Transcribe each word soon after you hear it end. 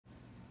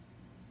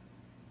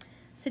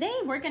Today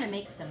we're going to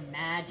make some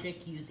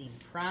magic using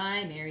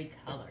primary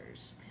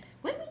colors.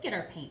 When we get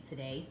our paint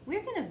today,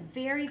 we're going to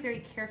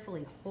very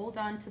carefully hold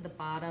on to the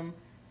bottom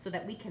so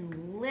that we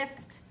can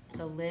lift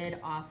the lid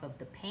off of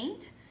the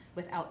paint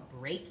without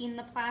breaking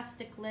the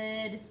plastic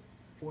lid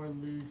or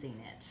losing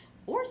it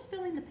or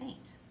spilling the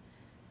paint.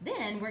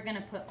 Then we're going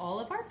to put all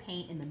of our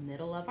paint in the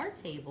middle of our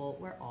table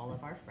where all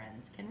of our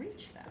friends can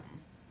reach them.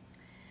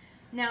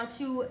 Now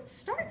to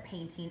start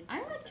painting,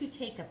 I like to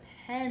take a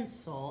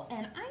pencil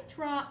and I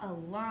draw a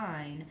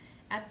line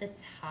at the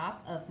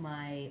top of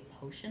my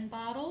potion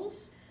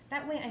bottles.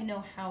 That way I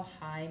know how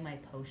high my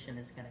potion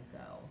is going to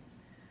go.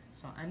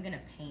 So I'm going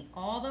to paint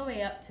all the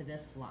way up to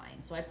this line.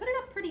 So I put it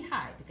up pretty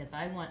high because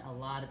I want a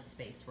lot of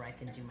space where I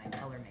can do my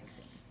color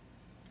mixing.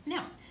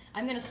 Now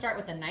I'm going to start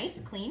with a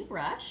nice clean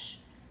brush.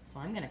 So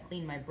I'm going to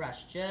clean my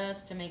brush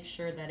just to make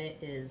sure that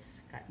it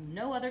is got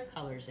no other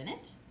colors in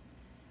it.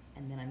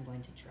 And then I'm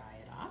going to dry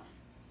it off.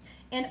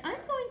 And I'm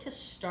going to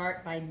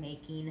start by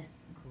making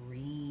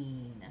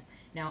green.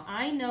 Now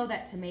I know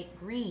that to make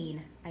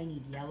green, I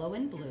need yellow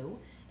and blue,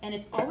 and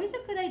it's always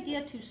a good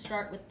idea to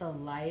start with the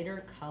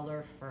lighter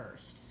color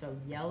first. So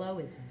yellow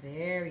is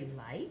very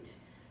light.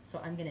 So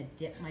I'm gonna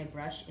dip my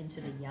brush into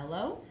the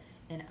yellow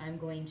and I'm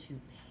going to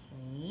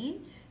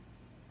paint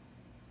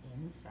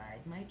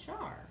inside my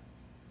jar.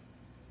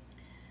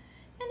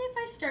 And if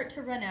I start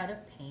to run out of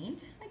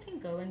paint, I can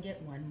go and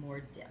get one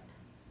more dip.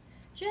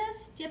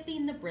 Just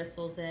dipping the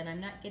bristles in.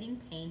 I'm not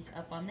getting paint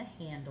up on the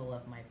handle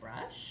of my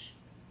brush.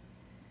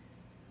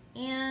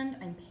 And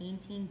I'm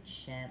painting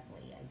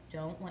gently. I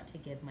don't want to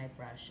give my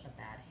brush a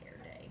bad hair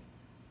day.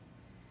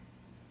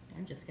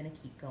 I'm just going to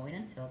keep going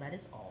until that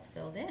is all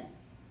filled in.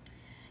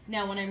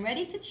 Now when I'm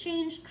ready to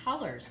change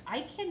colors,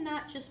 I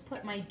cannot just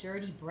put my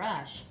dirty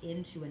brush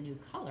into a new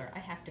color. I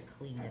have to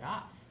clean it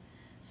off.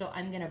 So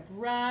I'm going to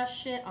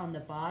brush it on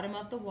the bottom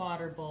of the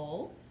water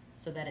bowl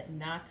so that it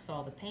knocks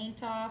all the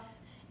paint off.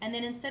 And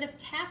then instead of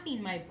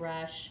tapping my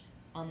brush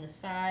on the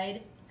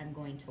side, I'm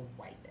going to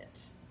wipe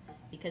it.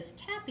 Because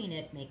tapping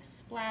it makes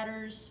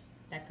splatters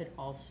that could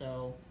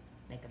also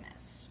make a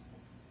mess.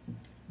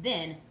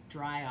 Then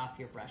dry off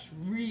your brush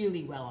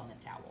really well on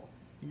the towel.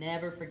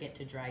 Never forget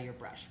to dry your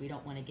brush. We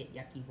don't want to get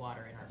yucky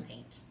water in our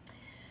paint.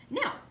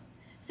 Now,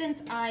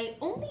 since I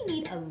only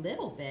need a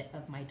little bit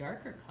of my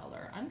darker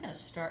color, I'm going to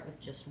start with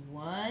just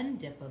one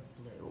dip of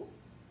blue.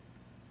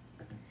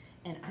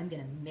 And I'm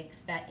gonna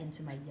mix that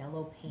into my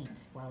yellow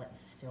paint while it's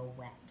still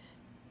wet.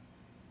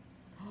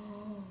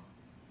 Oh,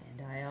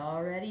 and I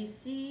already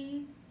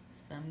see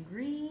some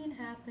green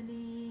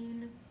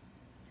happening.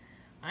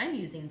 I'm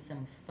using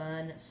some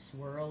fun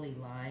swirly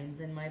lines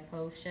in my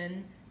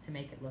potion to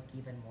make it look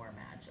even more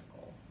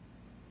magical.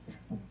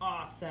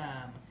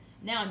 Awesome.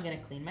 Now I'm gonna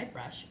clean my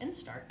brush and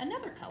start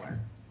another color.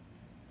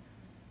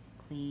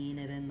 Clean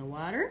it in the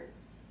water,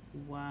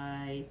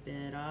 wipe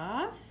it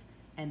off,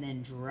 and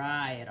then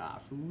dry it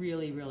off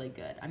really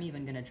good. I'm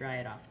even gonna dry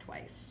it off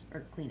twice,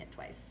 or clean it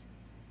twice,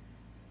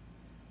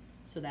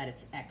 so that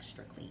it's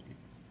extra clean.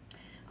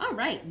 All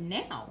right,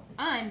 now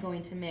I'm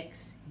going to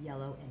mix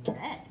yellow and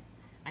red.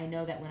 I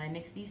know that when I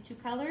mix these two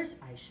colors,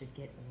 I should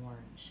get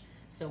orange.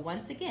 So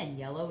once again,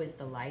 yellow is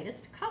the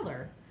lightest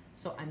color,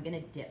 so I'm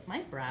gonna dip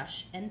my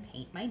brush and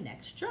paint my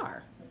next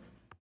jar.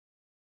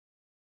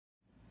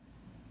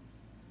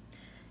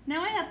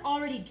 Now I have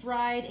already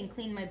dried and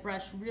cleaned my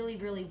brush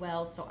really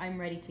well, so I'm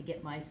ready to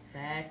get my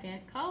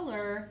second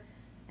color.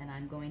 And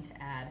I'm going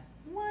to add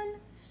one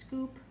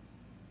scoop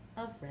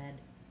of red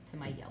to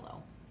my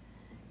yellow.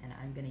 And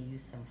I'm gonna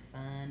use some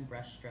fun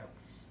brush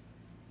strokes.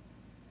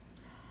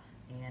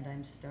 And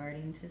I'm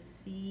starting to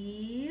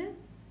see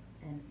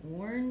an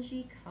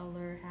orangey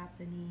color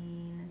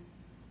happening.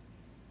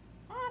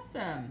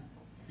 Awesome.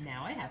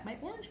 Now I have my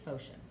orange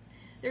potion.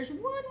 There's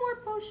one more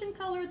potion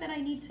color that I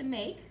need to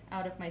make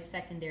out of my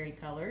secondary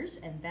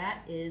colors, and that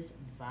is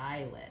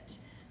violet.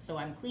 So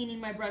I'm cleaning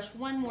my brush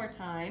one more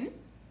time,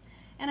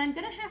 and I'm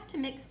gonna have to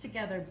mix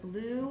together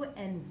blue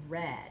and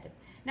red.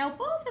 Now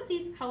both of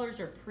these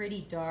colors are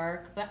pretty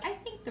dark, but I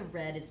think the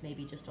red is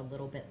maybe just a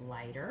little bit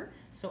lighter,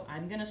 so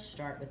I'm gonna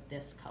start with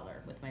this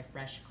color with my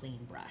fresh,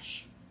 clean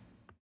brush.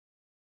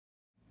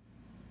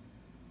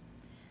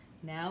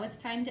 Now it's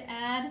time to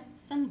add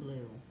some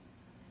blue.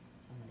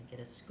 So I'm gonna get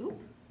a scoop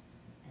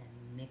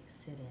and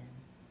mix it in.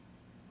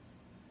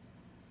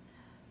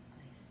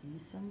 I see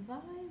some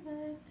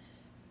violet.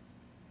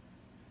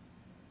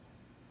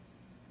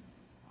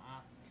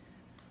 Awesome.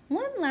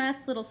 One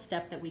last little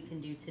step that we can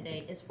do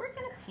today is we're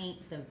gonna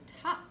paint the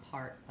top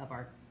part of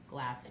our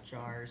glass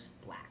jars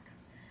black.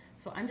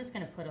 So I'm just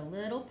gonna put a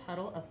little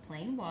puddle of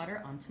plain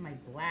water onto my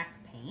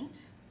black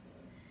paint.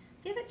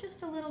 Give it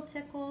just a little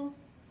tickle,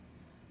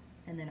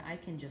 and then I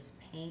can just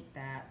paint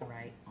that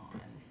right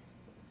on.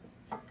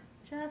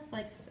 Just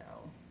like so.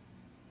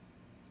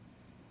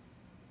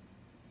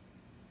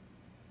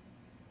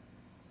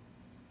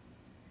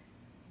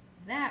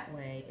 That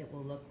way it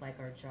will look like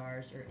our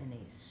jars are in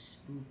a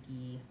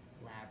spooky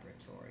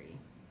laboratory.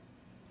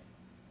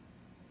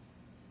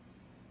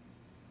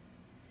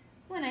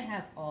 when I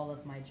have all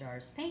of my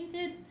jars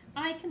painted,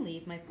 I can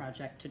leave my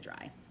project to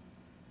dry.